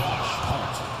 Josh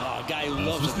Hart. A guy who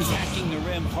loves attacking the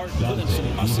rim. Hart putting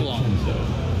some muscle on him.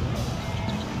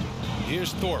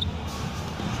 Here's Thorpe.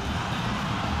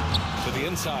 To the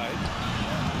inside.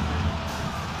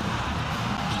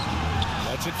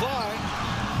 Lets it fly.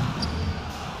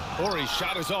 Horry's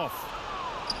shot is off.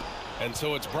 And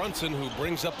so it's Brunson who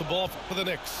brings up the ball for the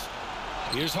Knicks.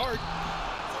 Here's Hart.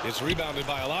 It's rebounded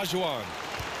by Oljauwon.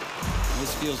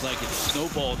 This feels like it's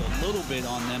snowballed a little bit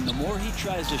on them. The more he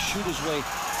tries to shoot his way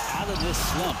out of this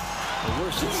slump, the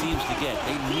worse it seems to get.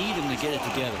 They need him to get it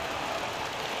together.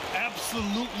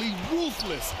 Absolutely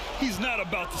ruthless. He's not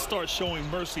about to start showing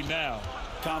mercy now.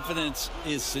 Confidence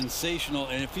is sensational,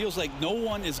 and it feels like no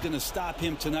one is going to stop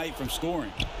him tonight from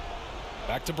scoring.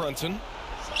 Back to Brunson.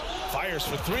 Fires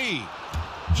for three.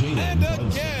 Jalen And Brunson.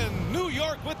 again, New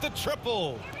York with the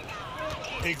triple.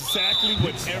 Exactly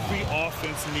what every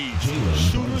offense needs.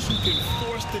 Shooters who can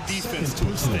force the defense to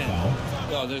extend.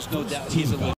 Oh, there's no doubt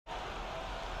he's a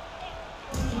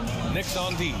Knicks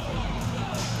on D.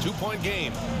 2-point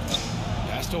game.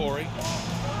 Pass to Horry.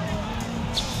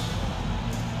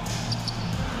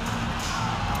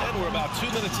 And we're about 2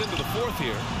 minutes into the fourth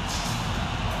here.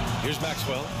 Here's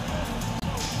Maxwell.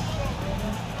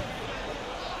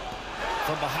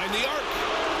 From behind the arc.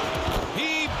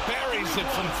 He buries it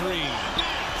from three.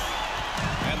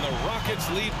 And the Rockets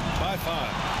lead by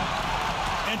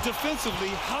 5. And defensively,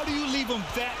 how do you leave them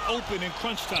that open in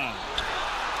crunch time?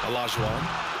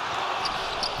 Oljauwon.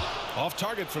 Off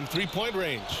target from three-point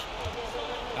range.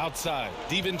 Outside,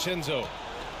 DiVincenzo.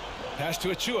 Pass to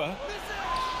Achua.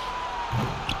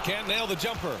 Can't nail the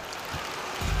jumper.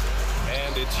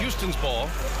 And it's Houston's ball.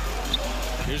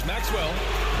 Here's Maxwell.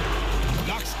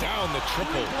 Knocks down the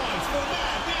triple.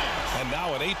 And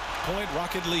now an 8-point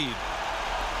Rocket lead.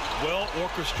 Well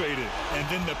orchestrated. And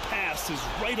then the pass is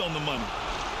right on the money.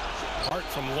 Hart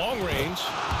from long range.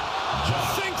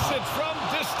 Sinks it from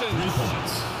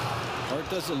distance. Hart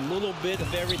does a little bit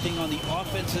of everything on the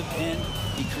offensive end.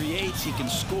 He creates, he can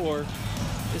score.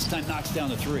 This time knocks down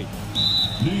the three.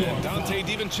 And Dante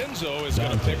DiVincenzo is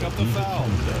going to pick up the foul.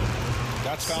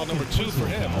 That's foul number 2 for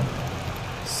him.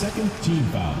 Second team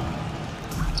foul.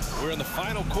 We're in the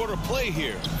final quarter play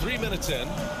here. 3 minutes in.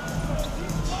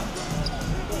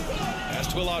 Pass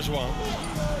to Oljauwon.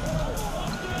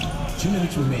 2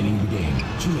 minutes remaining in the game.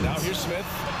 2 minutes. Now here's Smith.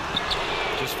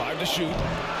 Just 5 to shoot.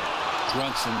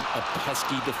 Brunson, a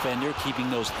pesky defender, keeping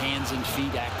those hands and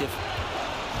feet active.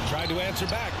 Tried to answer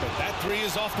back, but that three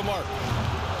is off the mark.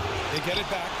 They get it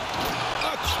back.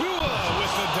 Achua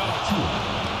with the dunk.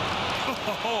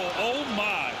 Oh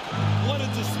my. What a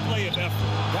display of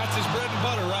effort. That's his bread and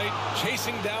butter, right?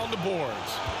 Chasing down the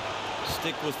boards.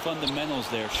 Stick with fundamentals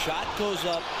there. Shot goes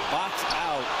up, box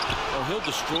out, or he'll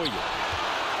destroy you.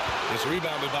 It's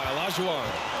rebounded by Oljauwon.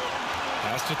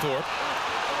 Pass to Thorpe.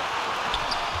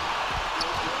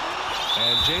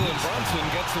 And Jalen Brunson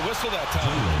gets the whistle that time.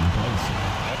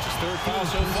 That's his 3rd foul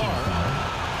so far.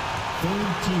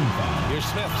 3rd team foul. Here's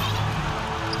Smith.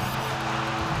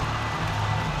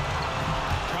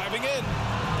 Driving in.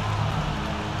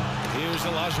 Here's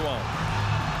Oljauwon.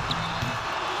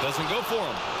 Doesn't go for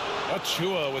him.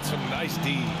 Achua with some nice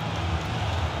D.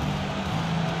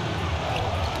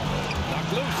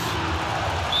 Knocked loose.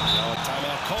 Now a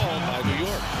timeout called by New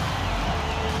York.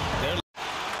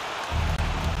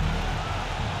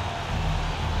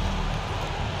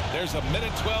 There's a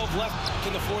minute 12 left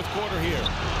in the 4th quarter here.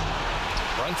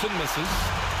 Brunson misses.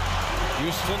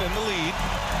 Houston in the lead.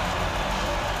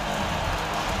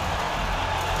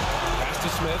 Pass to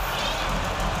Smith.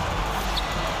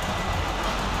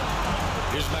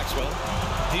 Here's Maxwell.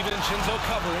 DiVincenzo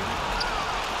covering.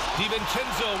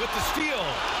 DiVincenzo with the steal.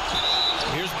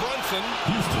 Here's Brunson.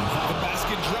 Houston. The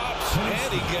basket drops,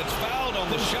 and he gets fouled on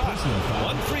the shot.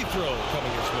 1 free throw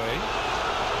coming his way.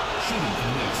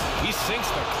 He sinks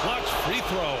the clutch free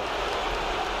throw.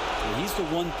 He's the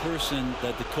one person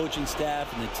that the coaching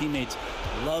staff and the teammates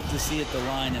love to see at the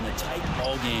line in a tight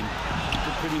ball game. You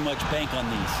can pretty much bank on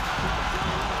these.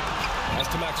 Pass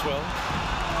to Maxwell.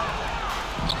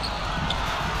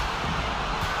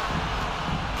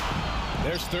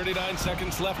 There's 39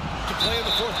 seconds left to play in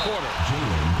the 4th quarter.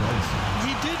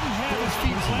 He didn't have his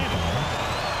feet planted.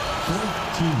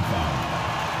 4th team foul.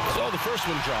 So the first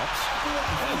one drops,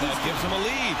 and that gives him a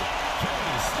lead.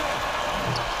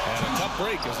 And a tough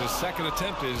break as his 2nd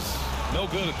attempt is no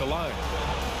good at the line.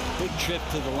 Big trip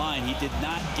to the line. He did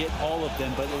not get all of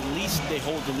them, but at least they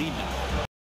hold the lead now.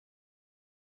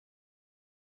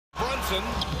 Brunson,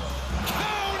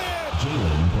 count it!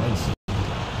 Jalen Brunson.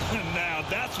 Now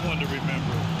that's one to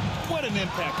remember. What an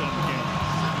impact on the game.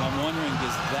 I'm wondering,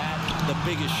 is that the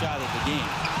biggest shot of the game?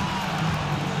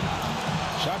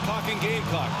 Shot clock and game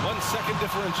clock. 1 second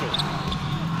differential.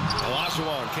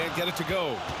 Oljauwon can't get it to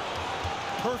go.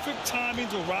 Perfect timing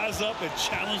to rise up and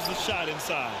challenge the shot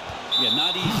inside. Yeah,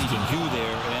 not easy to do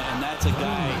there, and that's a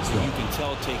guy who you can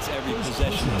tell takes every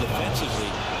possession defensively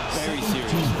very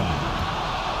seriously.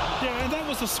 Yeah, and that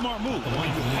was a smart move. I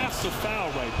mean, you have to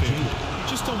foul right there. You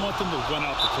just don't want them to run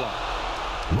out the clock.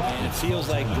 And it feels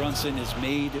like Brunson is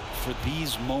made for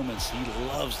these moments. He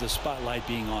loves the spotlight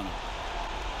being on him.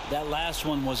 That last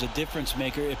one was a difference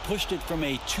maker. It pushed it from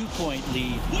a 2-point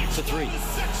lead to 3.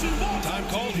 Time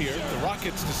called here. The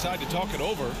Rockets decide to talk it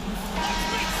over.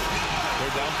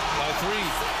 They're down by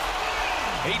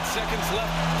 3. 8 seconds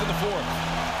left to the 4th.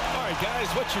 All right, guys,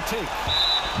 what's your take?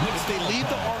 If they leave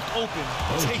the arc open,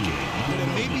 take it. But it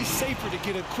may be safer to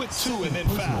get a quick 2 and then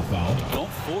foul.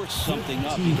 Don't force something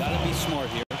up. You got to be smart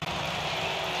here.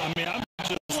 I mean, I'm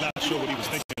just not sure what he was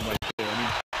thinking right there. I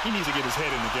mean, he needs to get his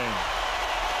head in the game.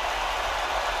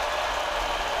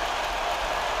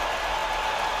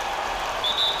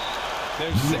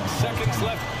 There's 6 seconds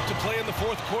left to play in the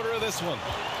 4th quarter of this one.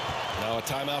 Now a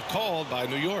timeout called by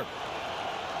New York.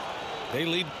 They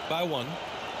lead by 1.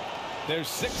 There's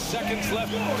 6 seconds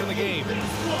left in the game.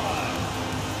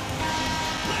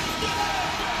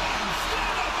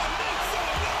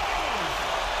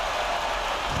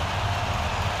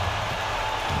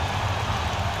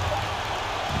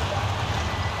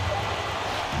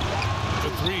 The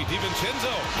 3,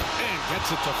 DiVincenzo, and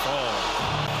gets it to fall.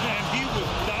 Man, he was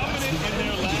dominant in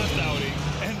their last outing,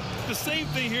 and the same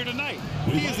thing here tonight.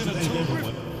 He is in a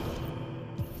terrific